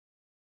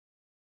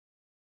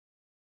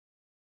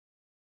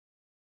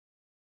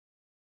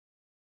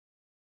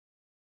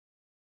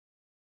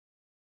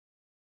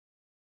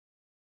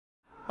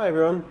Hi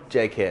everyone,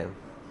 Jake here.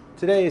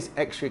 Today is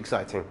extra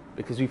exciting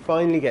because we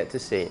finally get to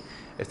see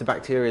if the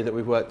bacteria that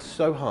we've worked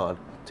so hard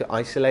to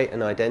isolate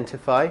and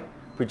identify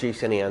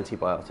produce any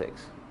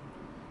antibiotics.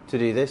 To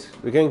do this,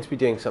 we're going to be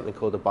doing something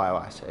called a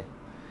bioassay.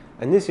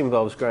 And this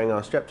involves growing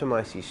our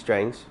Streptomyces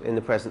strains in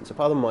the presence of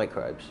other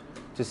microbes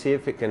to see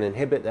if it can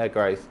inhibit their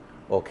growth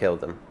or kill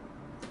them.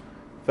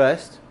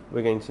 First,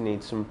 we're going to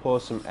need to pour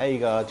some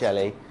Agar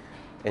jelly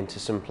into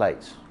some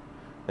plates.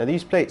 Now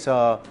these plates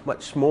are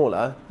much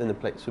smaller than the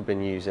plates we've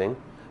been using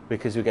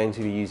because we're going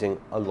to be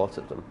using a lot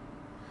of them.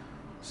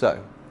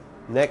 So,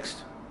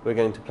 next we're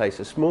going to place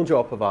a small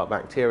drop of our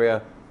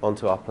bacteria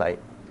onto our plate.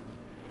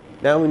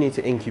 Now we need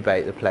to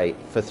incubate the plate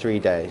for 3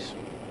 days.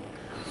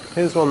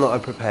 Here's one that I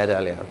prepared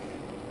earlier.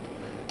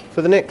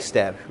 For the next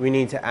step, we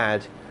need to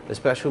add a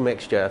special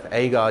mixture of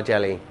agar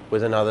jelly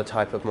with another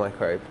type of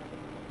microbe.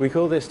 We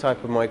call this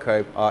type of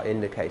microbe our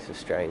indicator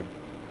strain.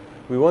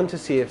 We want to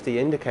see if the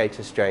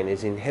indicator strain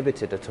is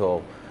inhibited at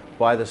all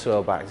by the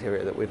soil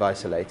bacteria that we've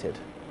isolated.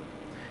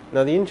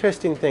 Now the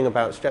interesting thing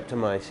about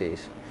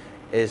Streptomyces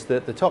is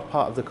that the top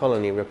part of the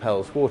colony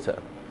repels water.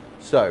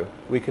 So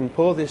we can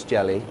pour this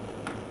jelly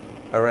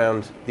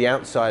around the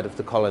outside of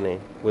the colony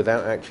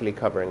without actually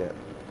covering it.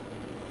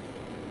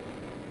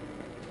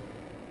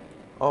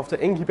 After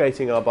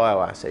incubating our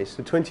bioassays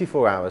for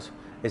 24 hours,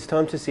 it's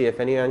time to see if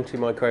any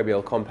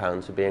antimicrobial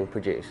compounds are being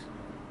produced.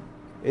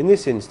 In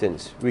this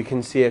instance, we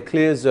can see a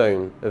clear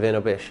zone of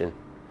inhibition.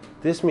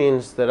 This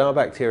means that our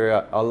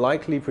bacteria are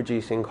likely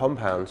producing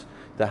compounds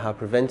that are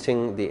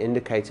preventing the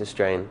indicator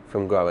strain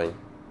from growing.